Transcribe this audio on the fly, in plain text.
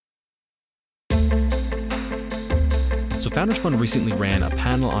So Founders Fund recently ran a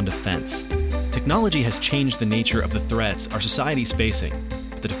panel on defense. Technology has changed the nature of the threats our society is facing.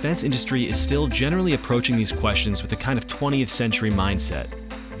 But the defense industry is still generally approaching these questions with a kind of 20th century mindset.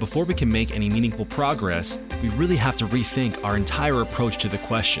 Before we can make any meaningful progress, we really have to rethink our entire approach to the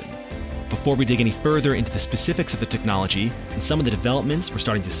question. Before we dig any further into the specifics of the technology and some of the developments we're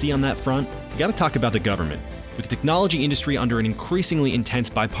starting to see on that front, we got to talk about the government. With the technology industry under an increasingly intense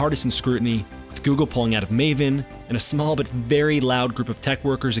bipartisan scrutiny, with Google pulling out of Maven, and a small but very loud group of tech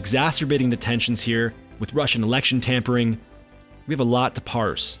workers exacerbating the tensions here, with Russian election tampering, we have a lot to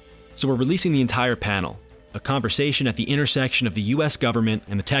parse. So we're releasing the entire panel, a conversation at the intersection of the US government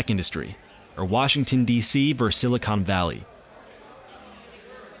and the tech industry, or Washington, D.C. versus Silicon Valley.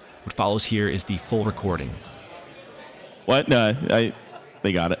 What follows here is the full recording. What? No,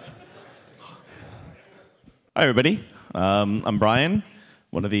 they got it. Hi, everybody. I'm Brian,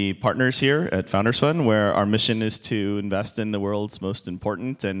 one of the partners here at Founders Fund, where our mission is to invest in the world's most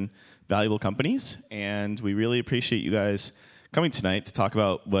important and valuable companies. And we really appreciate you guys coming tonight to talk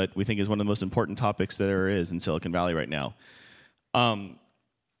about what we think is one of the most important topics that there is in Silicon Valley right now.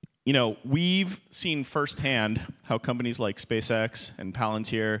 We've seen firsthand how companies like SpaceX and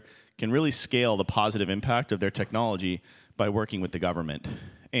Palantir can really scale the positive impact of their technology by working with the government.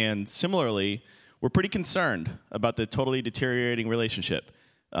 And similarly, we're pretty concerned about the totally deteriorating relationship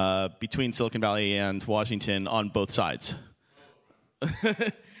between Silicon Valley and Washington on both sides.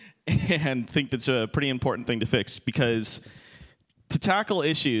 And think that's a pretty important thing to fix, because to tackle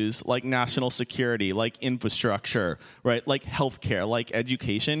issues like national security, like infrastructure, right, like healthcare, like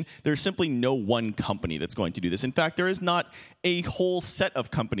education, there's simply no one company that's going to do this. In fact, there is not a whole set of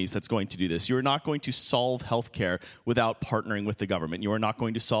companies that's going to do this. You're not going to solve healthcare without partnering with the government. You are not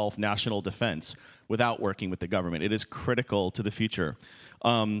going to solve national defense without working with the government. It is critical to the future.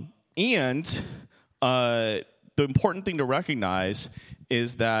 The important thing to recognize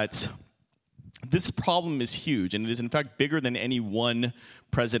is that this problem is huge, and it is in fact bigger than any one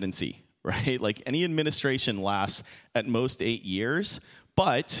presidency, right? Like, any administration lasts at most 8 years,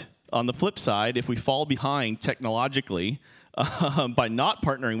 but on the flip side, if we fall behind technologically by not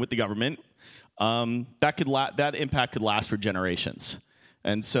partnering with the government, that impact could last for generations.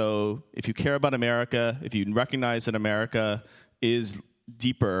 And so if you care about America, if you recognize that America is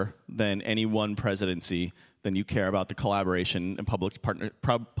deeper than any one presidency, then you care about the collaboration and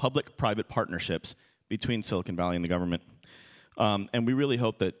public-private partnerships between Silicon Valley and the government. And we really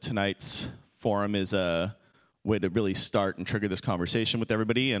hope that tonight's forum is a way to really start and trigger this conversation with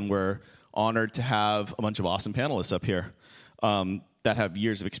everybody. And we're honored to have a bunch of awesome panelists up here that have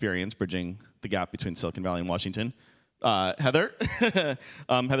years of experience bridging the gap between Silicon Valley and Washington. Heather.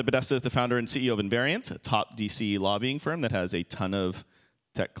 Heather Podesta is the founder and CEO of Invariant, a top DC lobbying firm that has a ton of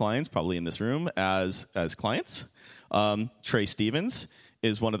tech clients, probably in this room, as clients. Trey Stevens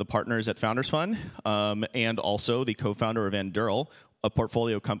is one of the partners at Founders Fund, and also the co-founder of Anduril, a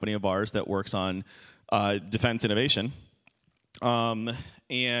portfolio company of ours that works on defense innovation. And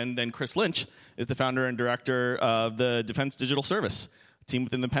then Chris Lynch is the founder and director of the Defense Digital Service, a team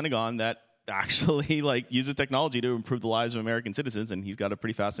within the Pentagon that actually uses technology to improve the lives of American citizens, and he's got a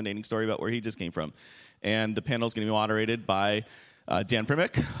pretty fascinating story about where he just came from. And the panel is going to be moderated by Dan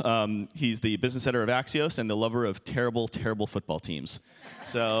Primick. He's the business editor of Axios and the lover of terrible, terrible football teams.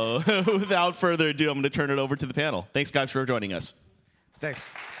 So without further ado, I'm going to turn it over to the panel. Thanks, guys, for joining us. Thanks.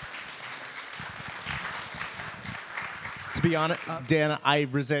 To be honest, Dan, I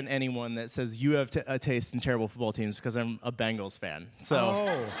resent anyone that says you have a taste in terrible football teams, because I'm a Bengals fan.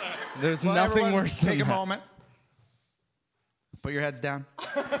 So there's nothing worse than that. Take a moment. Put your heads down.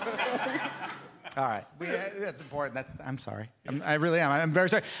 All right. That's important. I'm sorry. I really am. I'm very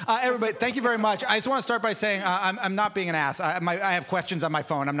sorry. Everybody, thank you very much. I just want to start by saying I'm not being an ass. I have questions on my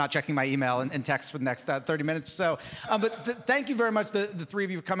phone. I'm not checking my email and text for the next 30 minutes or so. But thank you very much, the three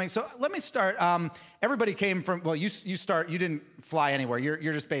of you, for coming. So let me start. Everybody came from, well, you didn't fly anywhere.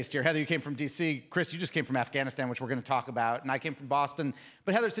 You're just based here. Heather, you came from D.C. Chris, you just came from Afghanistan, which we're going to talk about. And I came from Boston.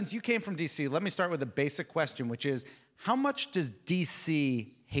 But Heather, since you came from D.C., let me start with a basic question, which is, how much does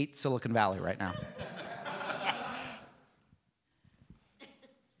D.C. hate Silicon Valley right now?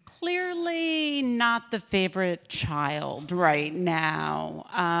 Clearly not the favorite child right now.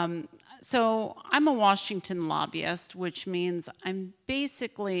 So I'm a Washington lobbyist, which means I'm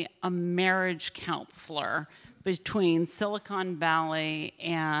basically a marriage counselor between Silicon Valley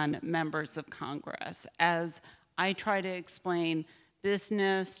and members of Congress, as I try to explain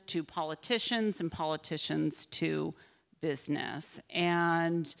business to politicians and politicians to business.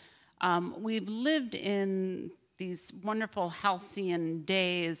 And we've lived in these wonderful halcyon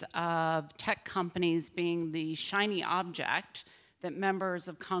days of tech companies being the shiny object that members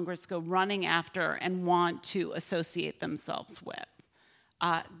of Congress go running after and want to associate themselves with.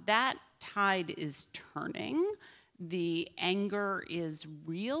 That tide is turning. The anger is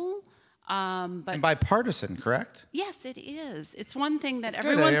real. But And bipartisan, correct? yes, it is. It's one thing that It's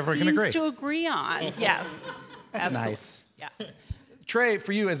good. everyone Everyone can seems agree. to agree on. Yes. That's Absolutely. nice. Yeah. Trey,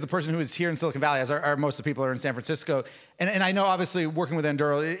 for you, as the person who is here in Silicon Valley, as are most of the people are in San Francisco, and I know obviously working with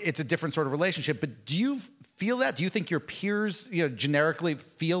Anduril, it's a different sort of relationship, but do you feel that? Do you think your peers, generically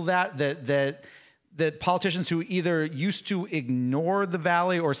feel that politicians who either used to ignore the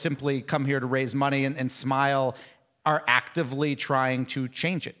Valley or simply come here to raise money and smile are actively trying to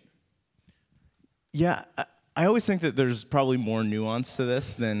change it? Yeah, I always think that there's probably more nuance to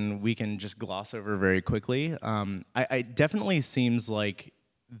this than we can just gloss over very quickly. I definitely seems like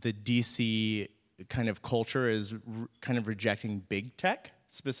the DC kind of culture is kind of rejecting big tech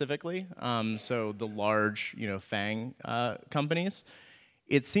specifically. So the large, FANG companies.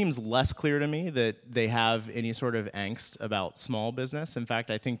 It seems less clear to me that they have any sort of angst about small business. In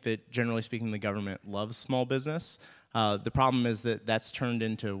fact, I think that generally speaking, the government loves small business. The problem is that that's turned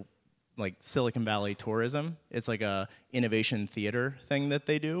into like Silicon Valley tourism. It's like a innovation theater thing that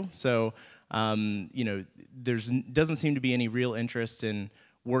they do. So, doesn't seem to be any real interest in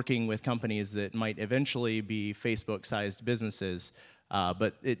working with companies that might eventually be Facebook-sized businesses.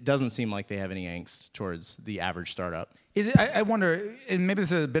 But it doesn't seem like they have any angst towards the average startup. Is it? I wonder, and maybe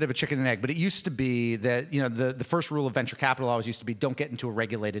this is a bit of a chicken and egg, but it used to be that the first rule of venture capital always used to be don't get into a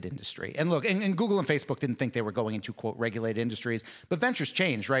regulated industry. And look, and Google and Facebook didn't think they were going into quote regulated industries, but ventures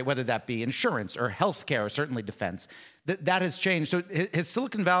changed, right? Whether that be insurance or healthcare or certainly defense, that has changed. So has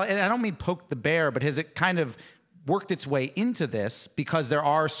Silicon Valley, and I don't mean poke the bear, but has it kind of worked its way into this because there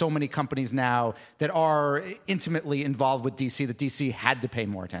are so many companies now that are intimately involved with DC that DC had to pay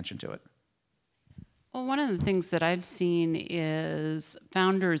more attention to it? Well, one of the things that I've seen is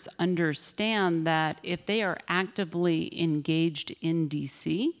founders understand that if they are actively engaged in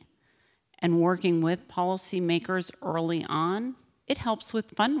DC and working with policymakers early on, it helps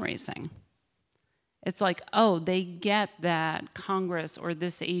with fundraising. It's like, oh, they get that Congress or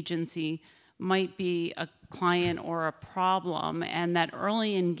this agency might be a client or a problem, and that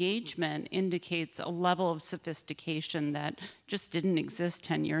early engagement indicates a level of sophistication that just didn't exist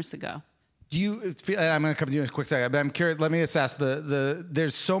 10 years ago. Do you feel, and I'm going to come to you in a quick second, but I'm curious, let me assess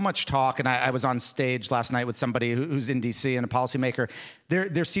there's so much talk, and I was on stage last night with somebody who's in DC and a policymaker.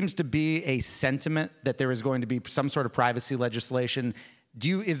 There seems to be a sentiment that there is going to be some sort of privacy legislation.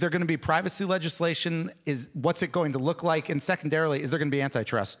 Is there going to be privacy legislation? What's it going to look like? And secondarily, is there going to be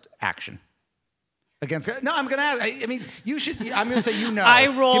antitrust action? No, I'm going to ask. I mean, you should. I'm going to say I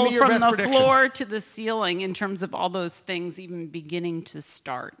roll Give me your from best the prediction. floor to the ceiling in terms of all those things even beginning to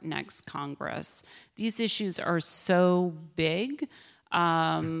start next Congress. These issues are so big,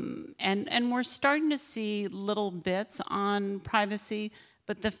 and we're starting to see little bits on privacy,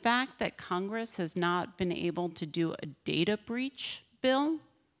 but the fact that Congress has not been able to do a data breach bill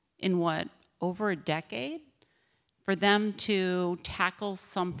in over a decade, for them to tackle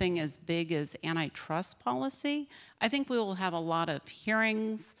something as big as antitrust policy, I think we will have a lot of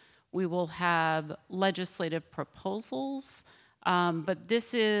hearings. We will have legislative proposals. But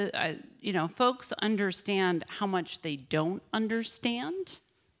this is, folks understand how much they don't understand.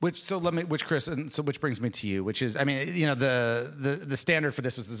 Which Chris, which brings me to you, which is, I mean, the standard for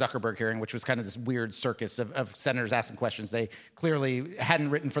this was the Zuckerberg hearing, which was kind of this weird circus of senators asking questions they clearly hadn't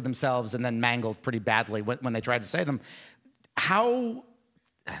written for themselves and then mangled pretty badly when they tried to say them. How,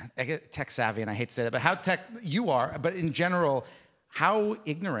 I get tech savvy, and I hate to say that, but how tech you are, but in general, how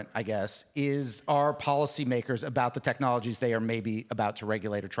ignorant, I guess, are policymakers about the technologies they are maybe about to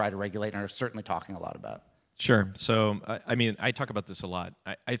regulate or try to regulate and are certainly talking a lot about? Sure. So, I talk about this a lot.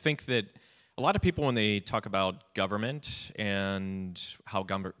 I think that a lot of people, when they talk about government and how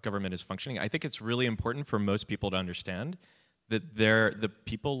government is functioning, I think it's really important for most people to understand that the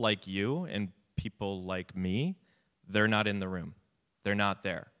people like you and people like me, they're not in the room. They're not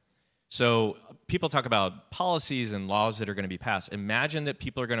there. So people talk about policies and laws that are going to be passed. Imagine that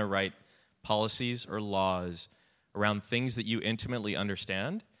people are going to write policies or laws around things that you intimately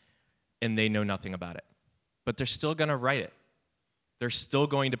understand, and they know nothing about it. But they're still going to write it. They're still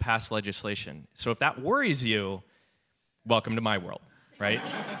going to pass legislation. So if that worries you, welcome to my world, right?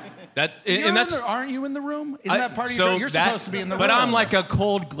 Aren't you in the room? Isn't that part of your job? You're supposed to be in the room. But I'm like a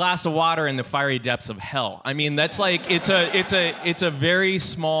cold glass of water in the fiery depths of hell. I mean, that's like it's a very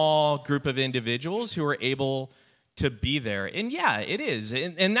small group of individuals who are able to be there. And yeah, it is.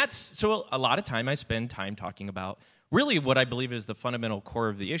 And that's, so a lot of time I spend time talking about really what I believe is the fundamental core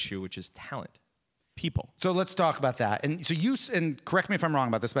of the issue, which is talent, people. So let's talk about that. And so and correct me if I'm wrong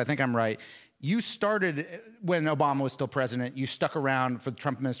about this, but I think I'm right. You started when Obama was still president. You stuck around for the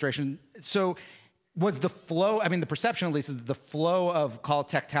Trump administration. So was the flow, I mean, the perception at least, is the flow of call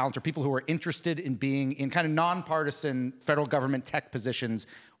tech talent or people who are interested in being in kind of nonpartisan federal government tech positions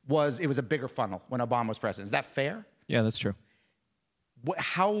it was a bigger funnel when Obama was president. Is that fair? Yeah, that's true.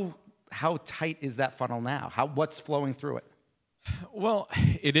 How tight is that funnel now? What's flowing through it? Well,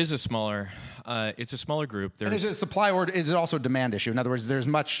 it is a smaller, it's a smaller group. And is it a supply or is it also a demand issue? In other words,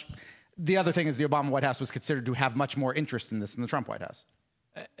 the other thing is the Obama White House was considered to have much more interest in this than the Trump White House.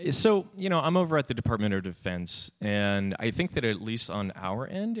 So, I'm over at the Department of Defense, and I think that at least on our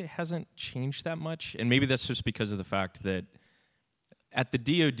end, it hasn't changed that much. And maybe that's just because of the fact that at the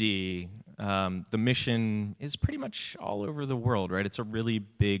DoD, the mission is pretty much all over the world, right? It's a really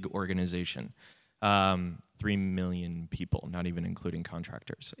big organization. 3 million people, not even including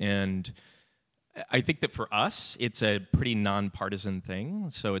contractors. And I think that for us, it's a pretty nonpartisan thing.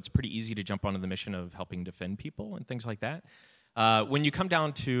 So it's pretty easy to jump onto the mission of helping defend people and things like that. When you come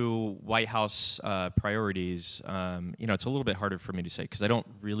down to White House priorities, it's a little bit harder for me to say because I don't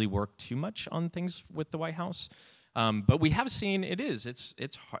really work too much on things with the White House. But we have seen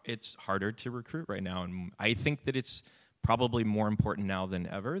it's harder to recruit right now, and I think that it's probably more important now than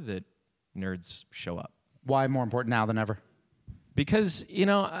ever that nerds show up. Why more important now than ever? Because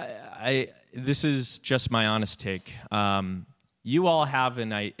this is just my honest take. You all have,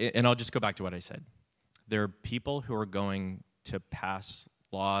 and I'll just go back to what I said. There are people who are going to pass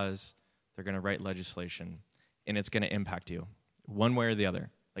laws, they're going to write legislation, and it's going to impact you one way or the other.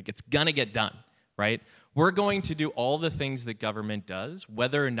 Like, it's going to get done, right? We're going to do all the things that government does,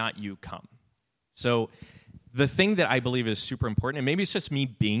 whether or not you come. So the thing that I believe is super important, and maybe it's just me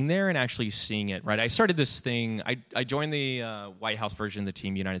being there and actually seeing it, right? I started this thing, I joined the White House version of the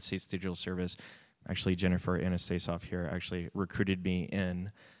team, United States Digital Service. Actually, Jennifer Anastasoff here actually recruited me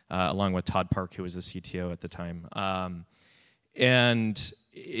in, along with Todd Park, who was the CTO at the time. And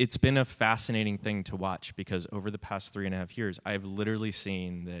it's been a fascinating thing to watch because over the past 3.5 years, I've literally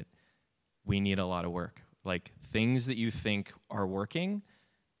seen that we need a lot of work. Like, things that you think are working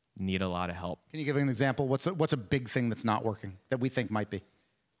need a lot of help. Can you give an example? What's a big thing that's not working that we think might be?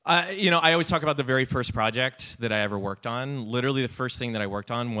 I always talk about the very first project that I ever worked on. Literally, the first thing that I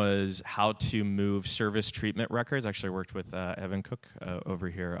worked on was how to move service treatment records. Actually, I worked with Evan Cook over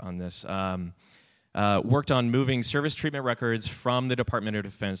here on this. Worked on moving service treatment records from the Department of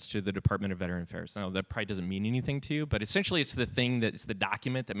Defense to the Department of Veteran Affairs. Now, that probably doesn't mean anything to you, but essentially it's the thing that's the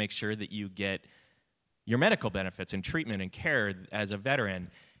document that makes sure that you get your medical benefits and treatment and care as a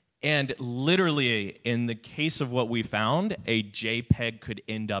veteran. And literally, in the case of what we found, a JPEG could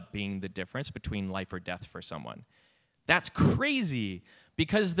end up being the difference between life or death for someone. That's crazy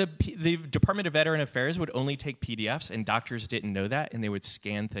because the Department of Veteran Affairs would only take PDFs, and doctors didn't know that, and they would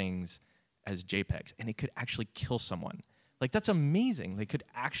scan things as JPEGs, and it could actually kill someone. Like, that's amazing. They could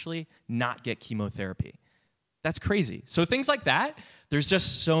actually not get chemotherapy. That's crazy. So things like that, there's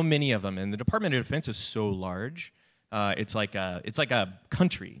just so many of them, and the Department of Defense is so large. It's like a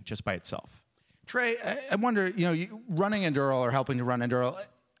country just by itself. Trey, I wonder, running Endural or helping to run Endural,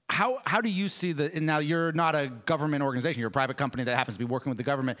 how do you see and now you're not a government organization, you're a private company that happens to be working with the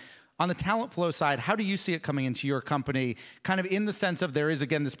government. On the talent flow side, how do you see it coming into your company, kind of in the sense of there is,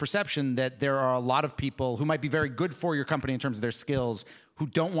 again, this perception that there are a lot of people who might be very good for your company in terms of their skills who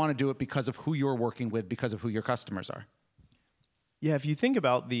don't want to do it because of who you're working with, because of who your customers are? Yeah, if you think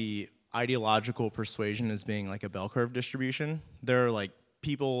about the ideological persuasion as being like a bell curve distribution, there are like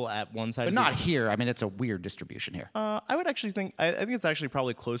people at one side. But not here. I mean, it's a weird distribution here. I would actually think, I think it's actually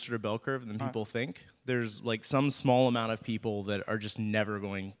probably closer to bell curve than people think. There's like some small amount of people that are just never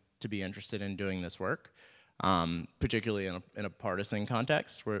going to be interested in doing this work, particularly in a partisan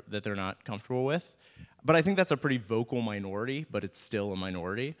context that they're not comfortable with. But I think that's a pretty vocal minority, but it's still a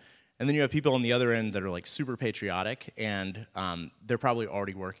minority. And then you have people on the other end that are like super patriotic, and they're probably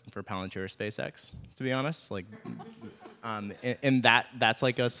already working for Palantir or SpaceX, to be honest. Like, and that's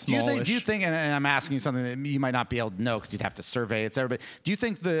like a smallish. Do you think? And I'm asking you something that you might not be able to know because you'd have to survey, et cetera. But do you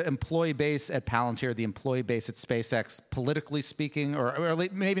think the employee base at Palantir, the employee base at SpaceX, politically speaking, or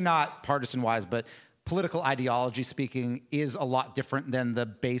maybe not partisan-wise, but political ideology speaking, is a lot different than the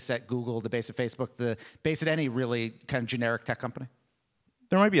base at Google, the base at Facebook, the base at any really kind of generic tech company?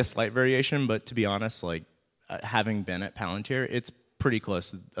 There might be a slight variation, but to be honest, like having been at Palantir, it's pretty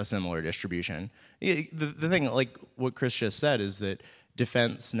close to a similar distribution. The thing, like what Chris just said, is that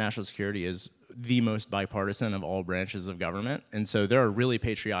defense, national security is the most bipartisan of all branches of government. And so there are really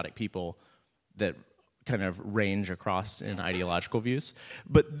patriotic people that kind of range across in ideological views.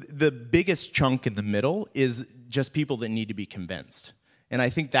 But the biggest chunk in the middle is just people that need to be convinced. And I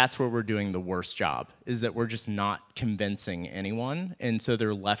think that's where we're doing the worst job, is that we're just not convincing anyone, and so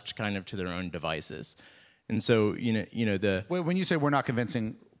they're left kind of to their own devices. And so, When you say we're not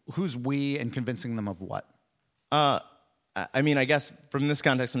convincing, who's we and convincing them of what? I mean, I guess from this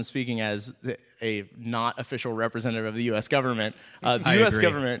context, I'm speaking as a not official representative of the U.S. government. The U.S. agree.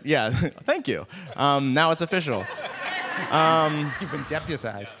 government, yeah, thank you. Now it's official. You've been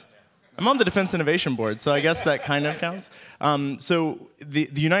deputized. I'm on the Defense Innovation Board, so I guess that kind of counts. So the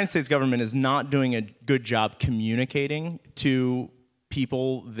United States government is not doing a good job communicating to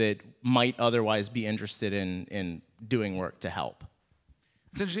people that might otherwise be interested in doing work to help.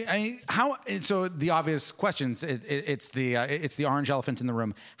 It's interesting. So the obvious questions. It's the orange elephant in the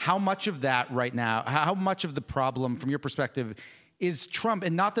room. How much of that right now? How much of the problem, from your perspective, is Trump?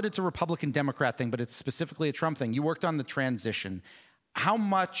 And not that it's a Republican-Democrat thing, but it's specifically a Trump thing. You worked on the transition. How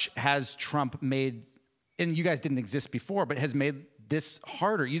much has Trump made? And you guys didn't exist before, but has made this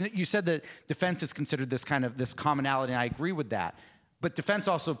harder. You said that defense is considered this commonality, and I agree with that. But defense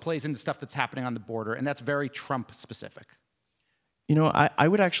also plays into stuff that's happening on the border, and that's very Trump-specific. I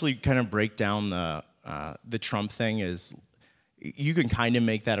would actually kind of break down the Trump thing as you can kind of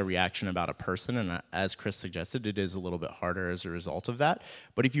make that a reaction about a person, and as Chris suggested, it is a little bit harder as a result of that.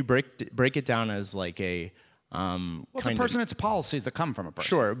 But if you break it down as like a it's a person, it's policies that come from a person.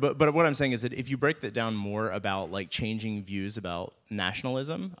 Sure, but what I'm saying is that if you break that down more about like changing views about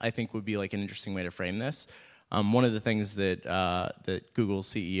nationalism, I think would be like an interesting way to frame this. One of the things that Google's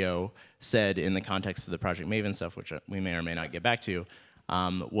CEO said in the context of the Project Maven stuff, which we may or may not get back to,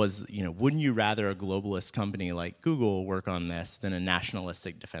 was, wouldn't you rather a globalist company like Google work on this than a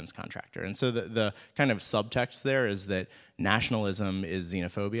nationalistic defense contractor? And so the kind of subtext there is that nationalism is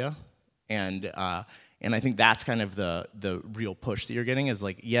xenophobia, and I think that's kind of the real push that you're getting is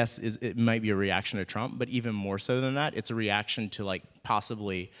like, yes, it might be a reaction to Trump, but even more so than that, it's a reaction to like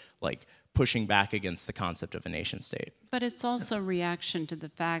possibly like pushing back against the concept of a nation state. But it's also a reaction to the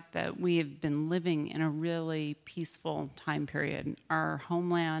fact that we have been living in a really peaceful time period. Our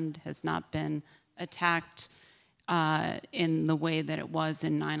homeland has not been attacked in the way that it was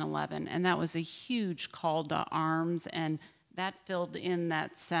in 9/11, and that was a huge call to arms, and that filled in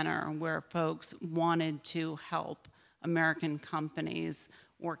that center where folks wanted to help American companies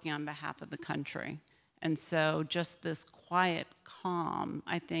working on behalf of the country. And so just this quiet calm,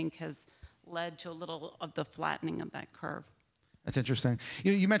 I think, has led to a little of the flattening of that curve. That's interesting.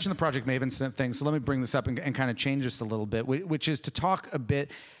 You mentioned the Project Maven thing, so let me bring this up and kind of change this a little bit, which is to talk a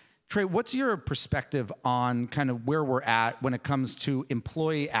bit. Trey, what's your perspective on kind of where we're at when it comes to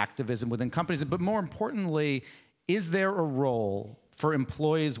employee activism within companies? But more importantly, is there a role for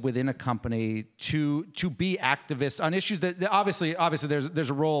employees within a company to be activists on issues that obviously there's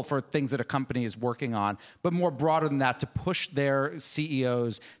a role for things that a company is working on, but more broader than that, to push their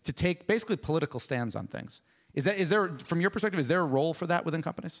CEOs to take basically political stands on things? Is there, from your perspective, is there a role for that within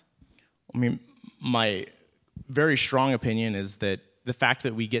companies? I mean, my very strong opinion is that the fact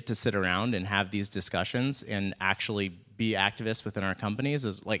that we get to sit around and have these discussions and actually be activists within our companies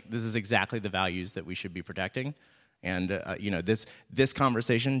is like, this is exactly the values that we should be protecting. And this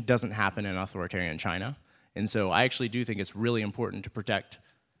conversation doesn't happen in authoritarian China. And so I actually do think it's really important to protect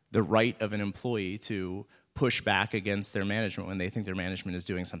the right of an employee to push back against their management when they think their management is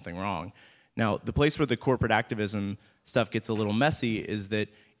doing something wrong. Now, the place where the corporate activism stuff gets a little messy is that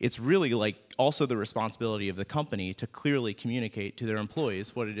it's really like also the responsibility of the company to clearly communicate to their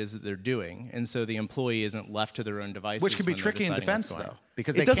employees what it is that they're doing. And so the employee isn't left to their own devices. Which can be when they're tricky in deciding defense, what's going though, on.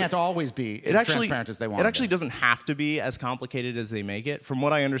 because they can't always be as transparent as they want. It actually doesn't have to be as complicated as they make it. From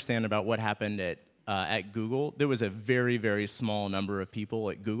what I understand about what happened at Google, there was a very, very small number of people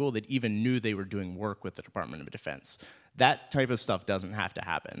at Google that even knew they were doing work with the Department of Defense. That type of stuff doesn't have to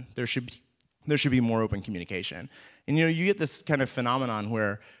happen. There should be more open communication. And you get this kind of phenomenon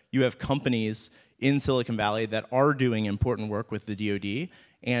where you have companies in Silicon Valley that are doing important work with the DoD,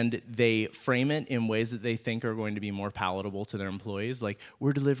 and they frame it in ways that they think are going to be more palatable to their employees. Like,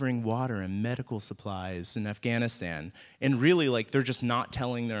 we're delivering water and medical supplies in Afghanistan. And really, like, they're just not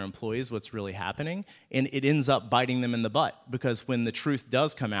telling their employees what's really happening. And it ends up biting them in the butt, because when the truth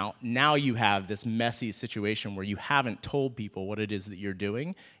does come out, now you have this messy situation where you haven't told people what it is that you're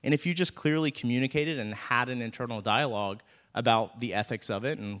doing. And if you just clearly communicated and had an internal dialogue about the ethics of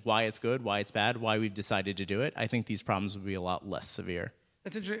it and why it's good, why it's bad, why we've decided to do it, I think these problems would be a lot less severe.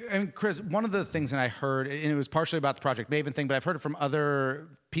 That's interesting. I mean, Chris, one of the things that I heard, and it was partially about the Project Maven thing, but I've heard it from other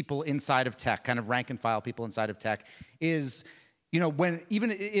people inside of tech, kind of rank and file people inside of tech, is, even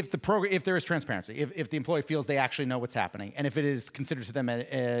if there is transparency, if the employee feels they actually know what's happening, and if it is considered to them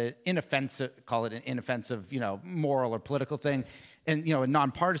an inoffensive, call it an inoffensive, moral or political thing, and a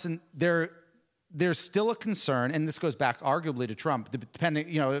nonpartisan, there's still a concern, and this goes back arguably to Trump, depending,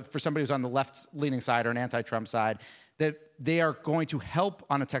 for somebody who's on the left-leaning side or an anti-Trump side, that they are going to help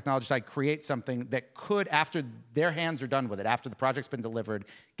on a technology side create something that could, after their hands are done with it, after the project's been delivered,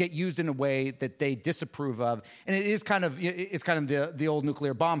 get used in a way that they disapprove of. And it is kind of the old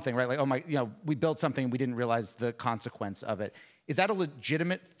nuclear bomb thing, right? Like, we built something and we didn't realize the consequence of it. Is that a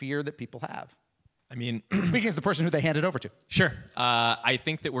legitimate fear that people have? I mean, speaking as the person who they handed over to. Sure. I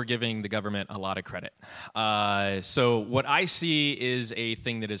think that we're giving the government a lot of credit. So what I see is a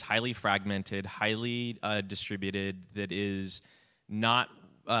thing that is highly fragmented, highly distributed, that is not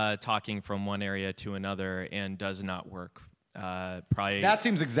talking from one area to another and does not work. That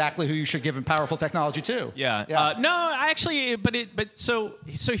seems exactly who you should give powerful technology to. Yeah. No, actually, so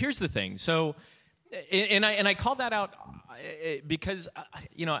here's the thing. So, and I call that out because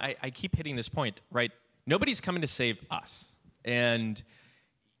I keep hitting this point, right? Nobody's coming to save us, and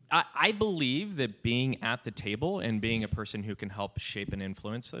I believe that being at the table and being a person who can help shape and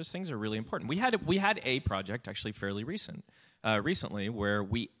influence those things are really important. We had a project actually fairly recently where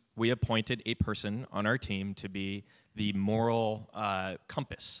we appointed a person on our team to be the moral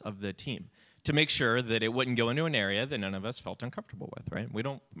compass of the team, to make sure that it wouldn't go into an area that none of us felt uncomfortable with, right?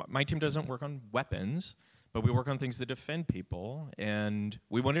 My team doesn't work on weapons, but we work on things that defend people, and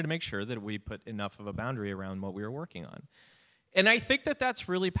we wanted to make sure that we put enough of a boundary around what we were working on. And I think that that's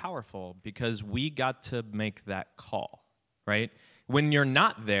really powerful because we got to make that call, right? When you're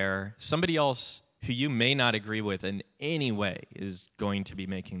not there, somebody else who you may not agree with in any way is going to be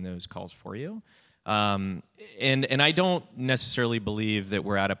making those calls for you. And I don't necessarily believe that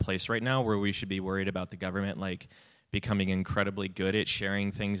we're at a place right now where we should be worried about the government like becoming incredibly good at sharing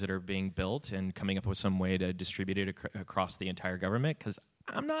things that are being built and coming up with some way to distribute it across the entire government, because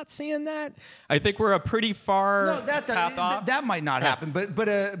I'm not seeing that. I think we're a pretty far path off. That might not happen,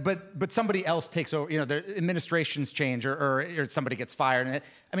 but somebody else takes over. The administrations change, or somebody gets fired,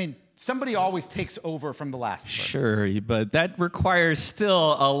 and somebody always takes over from the last person. Sure, but that requires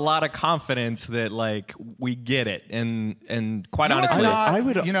still a lot of confidence that we get it, and quite honestly, I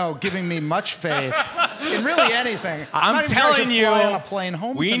would giving me much faith in really anything. I'm telling you, on a plane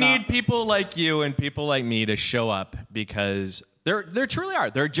home we need people like you and people like me to show up, because there truly are.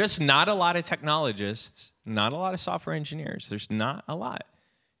 There are just not a lot of technologists, not a lot of software engineers. There's not a lot.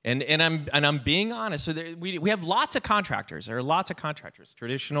 And I'm being honest. So we have lots of contractors. There are lots of contractors,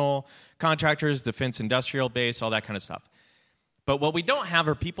 traditional contractors, defense industrial base, all that kind of stuff. But what we don't have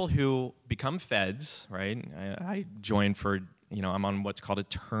are people who become feds, right? I joined I'm on what's called a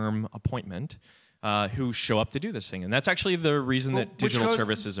term appointment, who show up to do this thing. And that's actually the reason that digital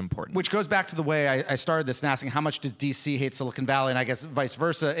service is important. Which goes back to the way I started this and asking, how much does DC hate Silicon Valley, and I guess vice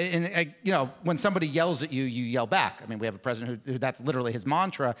versa. And when somebody yells at you, you yell back. We have a president who that's literally his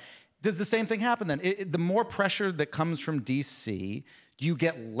mantra. Does the same thing happen then? The more pressure that comes from DC, you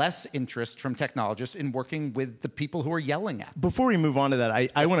get less interest from technologists in working with the people who are yelling at them. Before we move on to that,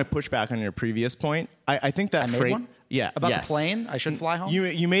 I want to push back on your previous point. I think that made one? Yeah, about the plane. I should fly home.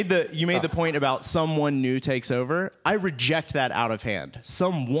 You made the point about someone new takes over. I reject that out of hand.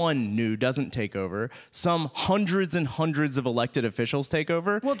 Someone new doesn't take over. Some hundreds and hundreds of elected officials take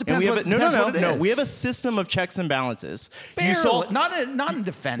over. Well, it depends. No. We have a system of checks and balances. Not in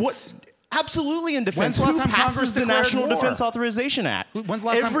defense. What? Absolutely in defense. When's the last Who time passes Congress the declared National war? Defense Authorization Act? When's the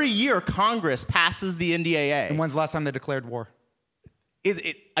last Every year, Congress passes the NDAA. And when's the last time they declared war?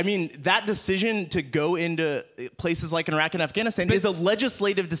 That decision to go into places like Iraq and Afghanistan is a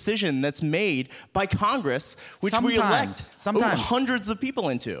legislative decision that's made by Congress, which we elect hundreds of people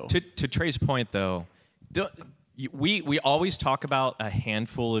into. To Trey's point, though, we always talk about a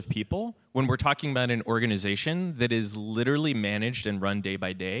handful of people when we're talking about an organization that is literally managed and run day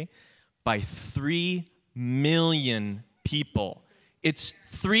by day by 3 million people. It's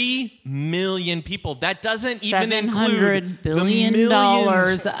 3 million people. That doesn't even include $700 billion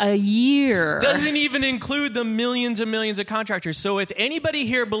a year. Doesn't even include the millions and millions of contractors. So if anybody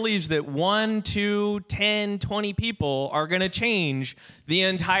here believes that 1, 2, 10, 20 people are going to change the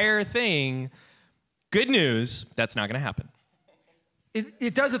entire thing, good news, that's not going to happen.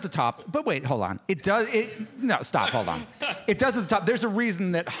 It does at the top, but wait, hold on. Hold on. It does at the top. There's a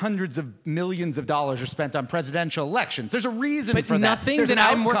reason that hundreds of millions of dollars are spent on presidential elections. There's a reason for that. But nothing that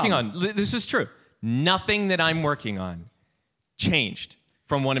I'm working on, this is true, nothing that I'm working on changed.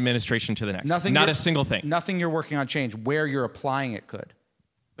 from one administration to the next. Not you're- a single thing. Nothing you're working on changed. Where you're applying it could.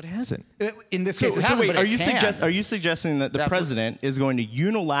 But it hasn't. In this case, it So hasn't, wait, but are it you can. are you suggesting that the That's what- president is going to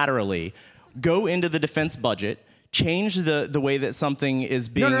unilaterally go into the defense budget, change the way that something is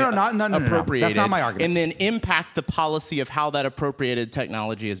being No. appropriated, That's not my argument. and then impact the policy of how that appropriated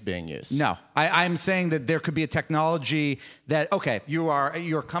technology is being used? No, I'm saying that there could be a technology that, okay,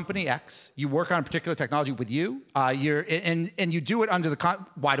 you're company X, you work on a particular technology with you, and you do it under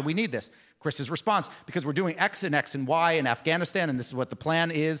why do we need this? Chris's response, because we're doing X and Y in Afghanistan, and this is what the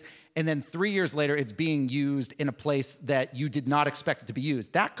plan is. And then 3 years later, it's being used in a place that you did not expect it to be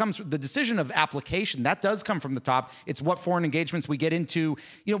used. That comes from the decision of application. That does come from the top. It's what foreign engagements we get into.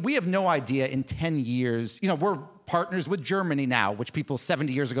 We have no idea in 10 years. We're partners with Germany now, which people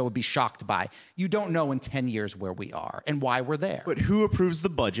 70 years ago would be shocked by. You don't know in 10 years where we are and why we're there. But who approves the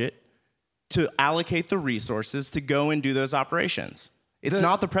budget to allocate the resources to go and do those operations? It's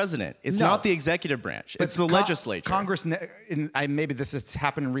not the president. It's not the executive branch. It's the legislature. Congress, maybe this has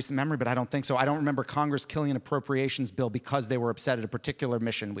happened in recent memory, but I don't think so. I don't remember Congress killing an appropriations bill because they were upset at a particular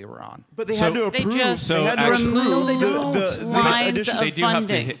mission we were on. But they had to approve. They just So removed actually- No, they don't. lines of They do have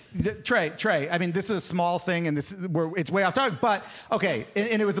to funding. hit. Trey, I mean, this is a small thing, and it's way off topic. But okay,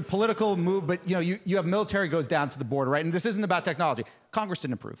 and it was a political move. But you have military goes down to the border, right? And this isn't about technology. Congress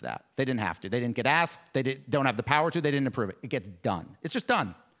didn't approve that. They didn't have to. They didn't get asked. They don't have the power to. They didn't approve it. It gets done. It's just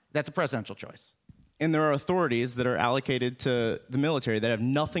done. That's a presidential choice. And there are authorities that are allocated to the military that have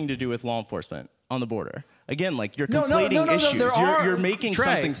nothing to do with law enforcement on the border. Again, like you're conflating issues. You're making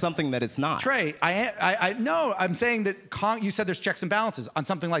Trey, something that it's not. Trey, I'm saying that you said there's checks and balances on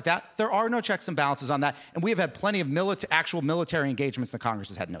something like that. There are no checks and balances on that, and we have had plenty of actual military engagements that Congress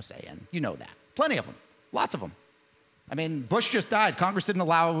has had no say in. You know that. Plenty of them. Lots of them. I mean, Bush just died. Congress didn't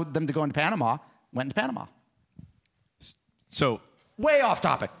allow them to go into Panama. Went into Panama. So Way off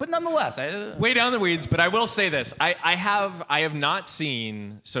topic, but nonetheless. way down the weeds, but I will say this. I have not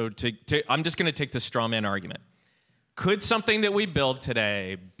seen, so I'm just going to take the straw man argument. Could something that we build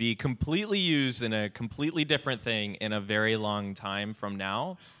today be completely used in a completely different thing in a very long time from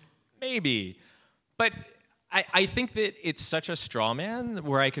now? Maybe. But I think that it's such a straw man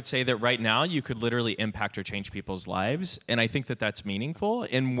where I could say that right now you could literally impact or change people's lives, and I think that that's meaningful.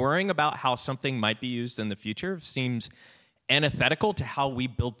 And worrying about how something might be used in the future seems antithetical to how we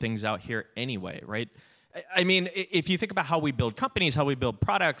build things out here anyway, right? I mean, if you think about how we build companies, how we build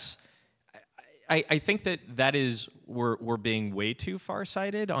products, I think that is we're being way too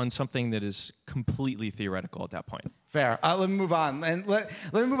farsighted on something that is completely theoretical at that point. Fair. Let me move on. And let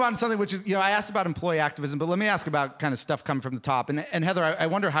me move on to something which is, I asked about employee activism, but let me ask about kind of stuff coming from the top. And Heather, I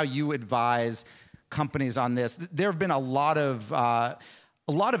wonder how you advise companies on this. There have been a lot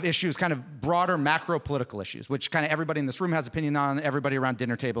of issues, kind of broader macro political issues, which kind of everybody in this room has opinion on, everybody around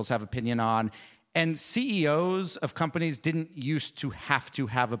dinner tables have opinion on. And CEOs of companies didn't used to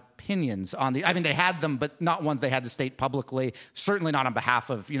have opinions on they had them, but not ones they had to state publicly, certainly not on behalf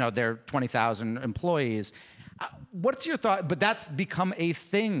of, their 20,000 employees. What's your thought? But that's become a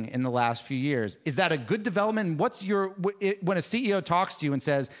thing in the last few years. Is that a good development? When a CEO talks to you and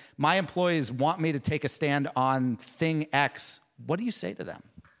says, my employees want me to take a stand on thing X, what do you say to them?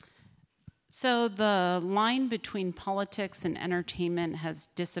 So the line between politics and entertainment has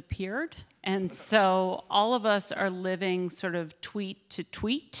disappeared. And so all of us are living sort of tweet to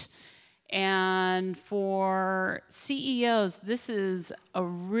tweet. And for CEOs, this is a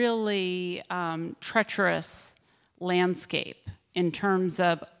really treacherous landscape in terms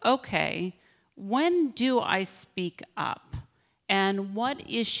of, okay, when do I speak up? And what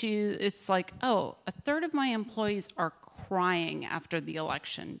issue? It's like, a third of my employees are crying after the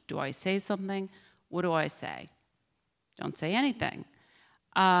election. Do I say something? What do I say? Don't say anything.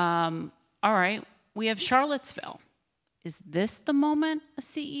 All right, we have Charlottesville. Is this the moment a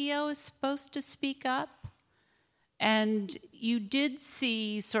CEO is supposed to speak up? And you did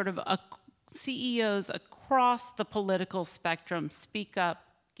see sort of CEOs across the political spectrum speak up,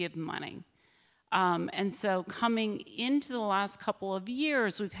 give money. And so coming into the last couple of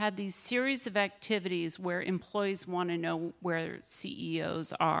years, we've had these series of activities where employees want to know where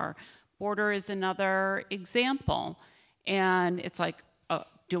CEOs are. Border is another example. And it's like,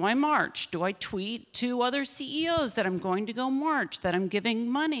 do I march? Do I tweet to other CEOs that I'm going to go march, that I'm giving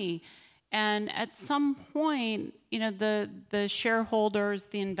money? And at some point, the shareholders,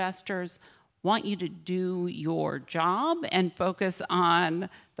 the investors want you to do your job and focus on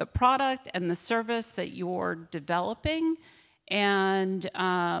the product and the service that you're developing, and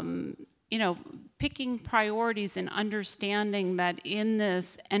picking priorities and understanding that in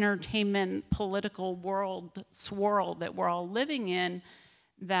this entertainment political world swirl that we're all living in,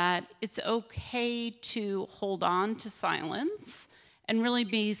 that it's okay to hold on to silence and really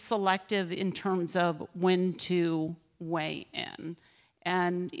be selective in terms of when to weigh in.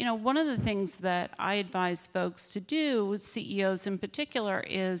 And one of the things that I advise folks to do, CEOs in particular,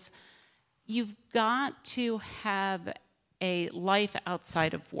 is you've got to have a life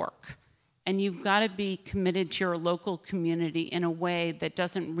outside of work. And you've got to be committed to your local community in a way that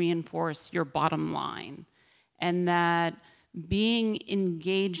doesn't reinforce your bottom line. And that being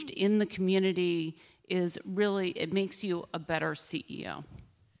engaged in the community is really, it makes you a better CEO.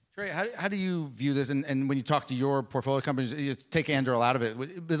 Trey, how do you view this? And when you talk to your portfolio companies, you take Anduril out of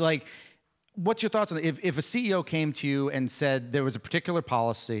it, but like, what's your thoughts on it? If a CEO came to you and said there was a particular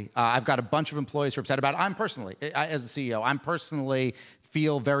policy, I've got a bunch of employees who are upset about it. As a CEO, I'm personally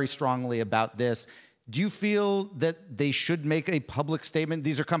feel very strongly about this. Do you feel that they should make a public statement?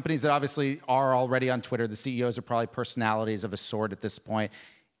 These are companies that obviously are already on Twitter. The CEOs are probably personalities of a sort at this point.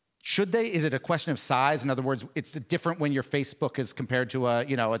 Should they? Is it a question of size? In other words, it's different when your Facebook is compared to a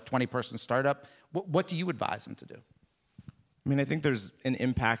 20-person startup. What do you advise them to do? I mean, I think there's an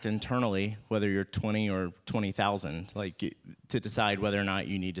impact internally, whether you're 20 or 20,000, to decide whether or not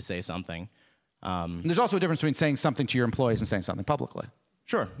you need to say something. There's also a difference between saying something to your employees and saying something publicly.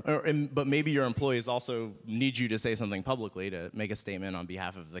 Sure, but maybe your employees also need you to say something publicly to make a statement on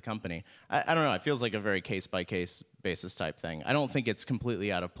behalf of the company. I don't know. It feels like a very case-by-case basis type thing. I don't think it's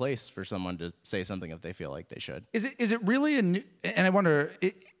completely out of place for someone to say something if they feel like they should. Is it really a new, and I wonder,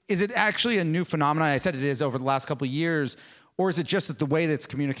 is it actually a new phenomenon? I said it is over the last couple of years. Or is it just that the way that's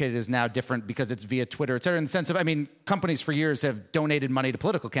communicated is now different because it's via Twitter, et cetera, in the sense of, companies for years have donated money to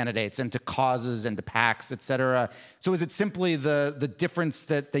political candidates and to causes and to PACs, et cetera. So is it simply the difference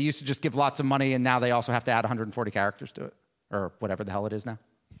that they used to just give lots of money and now they also have to add 140 characters to it? Or whatever the hell it is now?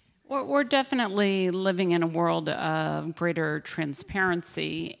 We're definitely living in a world of greater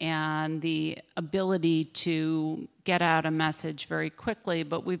transparency and the ability to get out a message very quickly.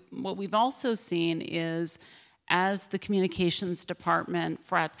 But what we've also seen is, as the communications department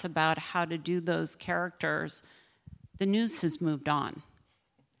frets about how to do those characters, the news has moved on.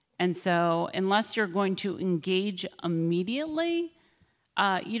 And so unless you're going to engage immediately,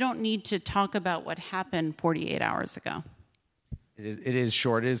 you don't need to talk about what happened 48 hours ago. It is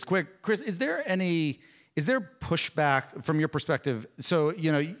short. It is quick. Chris, is there pushback from your perspective? So,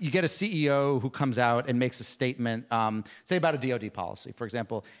 you get a CEO who comes out and makes a statement, say about a DoD policy, for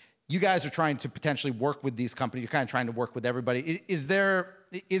example. You guys are trying to potentially work with these companies. You're kind of trying to work with everybody. Is there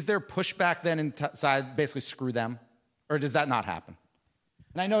pushback then inside, basically screw them? Or does that not happen?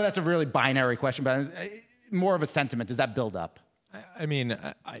 And I know that's a really binary question, but more of a sentiment. Does that build up? I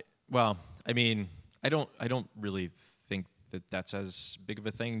don't really think that that's as big of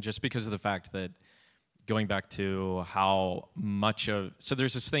a thing, just because of the fact that going back to how much of... So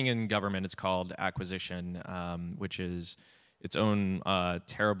there's this thing in government, it's called acquisition, which is its own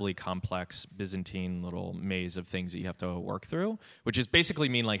terribly complex Byzantine little maze of things that you have to work through, which is basically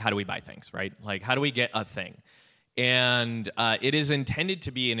mean how do we buy things, right? How do we get a thing? And it is intended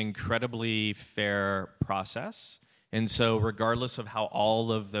to be an incredibly fair process. And so regardless of how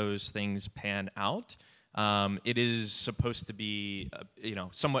all of those things pan out, it is supposed to be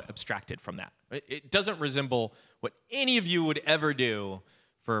somewhat abstracted from that. It doesn't resemble what any of you would ever do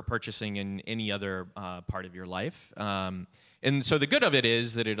for purchasing in any other part of your life. And so the good of it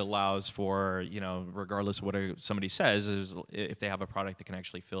is that it allows for, regardless of what somebody says, is if they have a product that can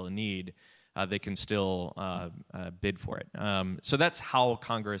actually fill a need, they can still bid for it. So that's how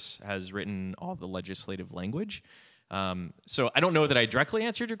Congress has written all the legislative language. So I don't know that I directly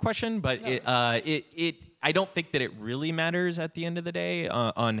answered your question, but I don't think that it really matters at the end of the day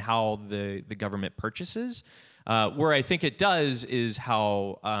on how the government purchases. Where I think it does is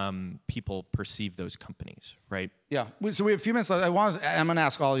how people perceive those companies, right? Yeah. So we have a few minutes left. I'm going to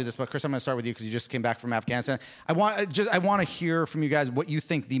ask all of you this, but Chris, I'm going to start with you because you just came back from Afghanistan. I want to hear from you guys what you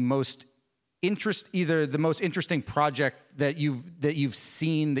think the most interesting project that you've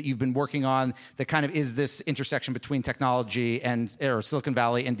seen, that you've been working on, that kind of is this intersection between technology or Silicon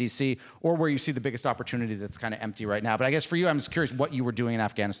Valley and DC, or where you see the biggest opportunity that's kind of empty right now. But I guess for you, I'm just curious what you were doing in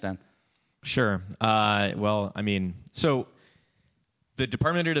Afghanistan. Sure. So the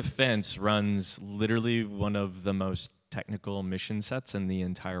Department of Defense runs literally one of the most technical mission sets in the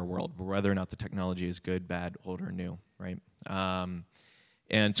entire world, whether or not the technology is good, bad, old, or new, right?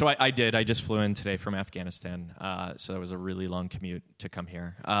 And so I just flew in today from Afghanistan, so that was a really long commute to come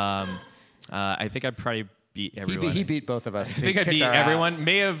here. I think I'd probably beat everyone. He beat both of us. I think I beat everyone.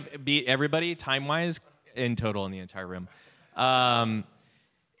 May have beat everybody time-wise in total in the entire room. My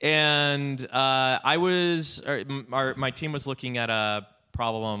team was looking at a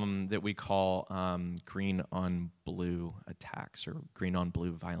problem that we call green on blue attacks or green on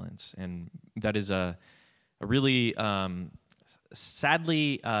blue violence, and that is a really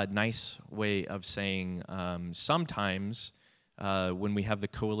sadly nice way of saying sometimes when we have the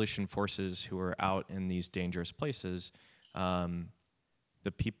coalition forces who are out in these dangerous places,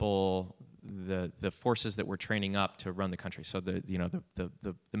 the people, the forces that we're training up to run the country. So the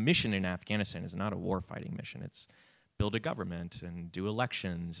mission in Afghanistan is not a war fighting mission. It's build a government and do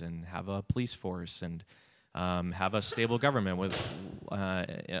elections and have a police force and have a stable government with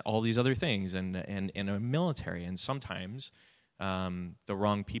all these other things and a military. And sometimes the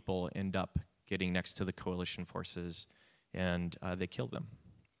wrong people end up getting next to the coalition forces and they kill them.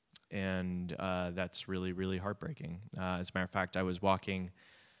 And that's really, really heartbreaking. As a matter of fact, I was walking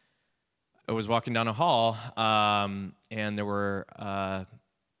down a hall, and there were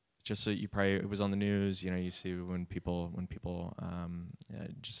just so you probably, it was on the news. You see when people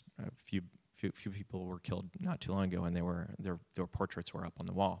just a few people were killed not too long ago, and their portraits were up on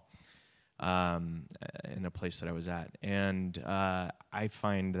the wall in a place that I was at, and I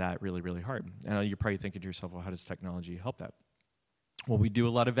find that really, really hard. And you're probably thinking to yourself, well, how does technology help that? Well, we do a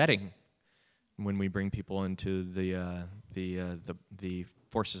lot of vetting when we bring people into the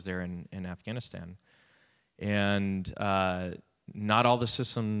forces there in Afghanistan, and not all the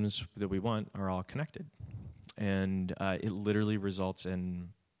systems that we want are all connected, and it literally results in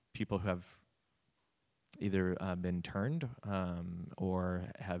people who have either been turned or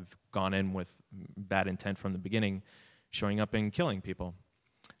have gone in with bad intent from the beginning, showing up and killing people,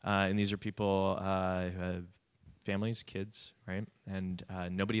 and these are people who have families, kids, right? And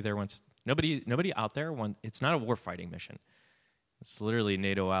nobody out there wants. It's not a war fighting mission. It's literally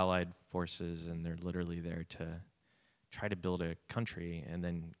NATO allied forces, and they're literally there to try to build a country and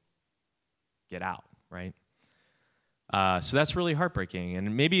then get out, right? So that's really heartbreaking.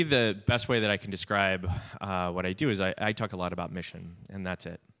 And maybe the best way that I can describe what I do is I talk a lot about mission, and that's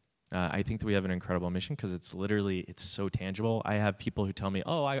it. I think that we have an incredible mission because it's so tangible. I have people who tell me,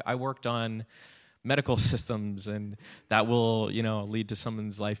 oh, I worked on medical systems, and that will, lead to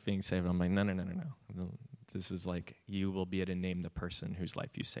someone's life being saved. I'm like, no. This is like, you will be able to name the person whose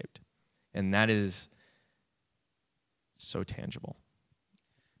life you saved. And that is so tangible.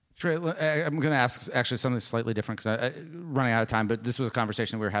 Trey, I'm going to ask actually something slightly different because I'm running out of time, but this was a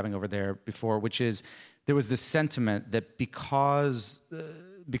conversation we were having over there before, which is there was this sentiment that because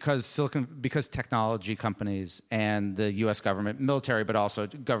technology companies and the U.S. government, military, but also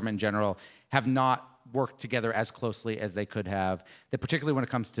government in general, have not worked together as closely as they could have, that particularly when it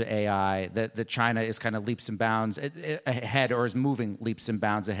comes to AI, that China is kind of leaps and bounds ahead, or is moving leaps and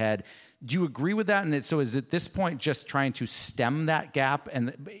bounds ahead. Do you agree with that? And so is at this point just trying to stem that gap?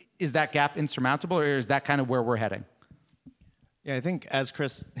 And is that gap insurmountable, or is that kind of where we're heading? Yeah, I think as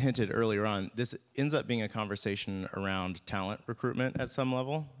Chris hinted earlier on, this ends up being a conversation around talent recruitment at some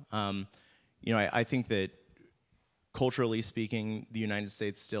level. I think that culturally speaking, the United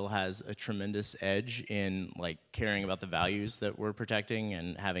States still has a tremendous edge in caring about the values that we're protecting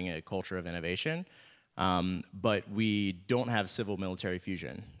and having a culture of innovation. But we don't have civil-military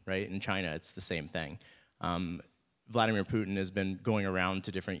fusion, right? In China, it's the same thing. Vladimir Putin has been going around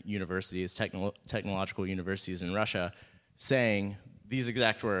to different universities, technological universities in Russia, saying these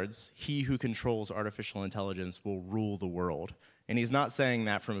exact words: "He who controls artificial intelligence will rule the world." And he's not saying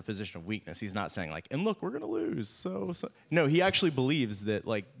that from a position of weakness. He's not saying and look, we're going to lose. So no, he actually believes that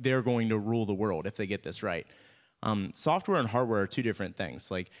they're going to rule the world if they get this right. Software and hardware are two different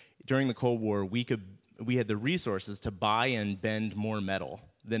things. During the Cold War, we had the resources to buy and bend more metal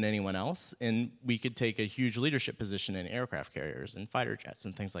than anyone else, and we could take a huge leadership position in aircraft carriers and fighter jets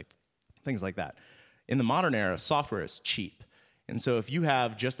and things like that. In the modern era, software is cheap. And so if you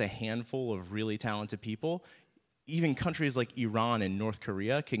have just a handful of really talented people, even countries like Iran and North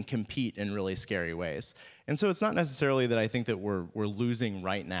Korea can compete in really scary ways. And so it's not necessarily that I think that we're losing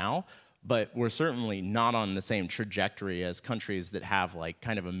right now, but we're certainly not on the same trajectory as countries that have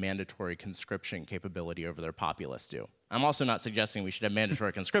kind of a mandatory conscription capability over their populace do. I'm also not suggesting we should have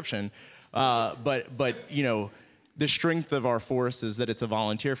mandatory conscription, but the strength of our force is that it's a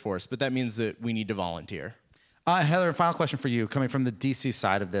volunteer force, but that means that we need to volunteer. Heather, final question for you, coming from the DC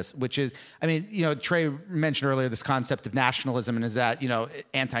side of this, which is, Trey mentioned earlier this concept of nationalism, and is that,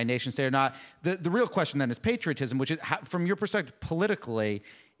 anti-nation state or not? The real question then is patriotism, which is, from your perspective politically,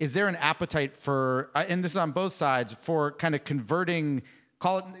 is there an appetite for, and this is on both sides, for kind of converting,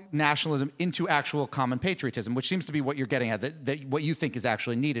 call it nationalism, into actual common patriotism, which seems to be what you're getting at, that what you think is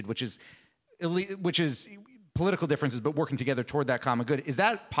actually needed, which is political differences, but working together toward that common good. Is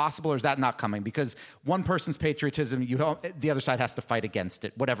that possible, or is that not coming? Because one person's patriotism, the other side has to fight against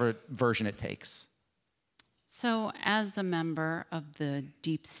it, whatever version it takes. So, as a member of the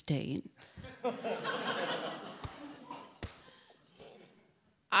deep state,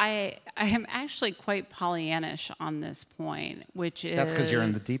 I am actually quite Pollyannish on this point, which is... That's because you're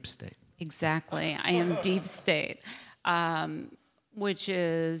in the deep state. Exactly. I am deep state, which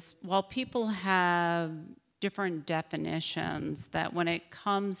is, while people have different definitions, that when it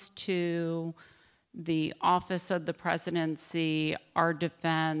comes to the office of the presidency, our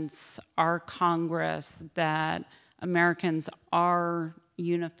defense, our Congress, that Americans are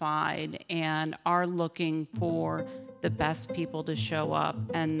unified and are looking for the best people to show up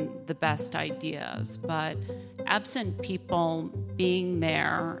and the best ideas. But absent people being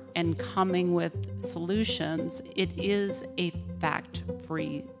there and coming with solutions, it is a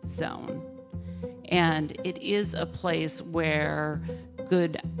fact-free zone. And it is a place where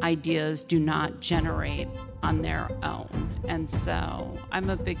good ideas do not generate on their own. And so I'm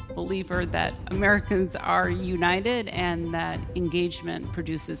a big believer that Americans are united and that engagement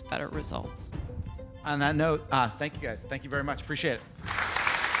produces better results. On that note, thank you guys. Thank you very much. Appreciate it.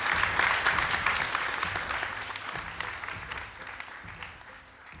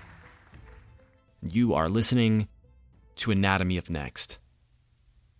 You are listening to Anatomy of Next.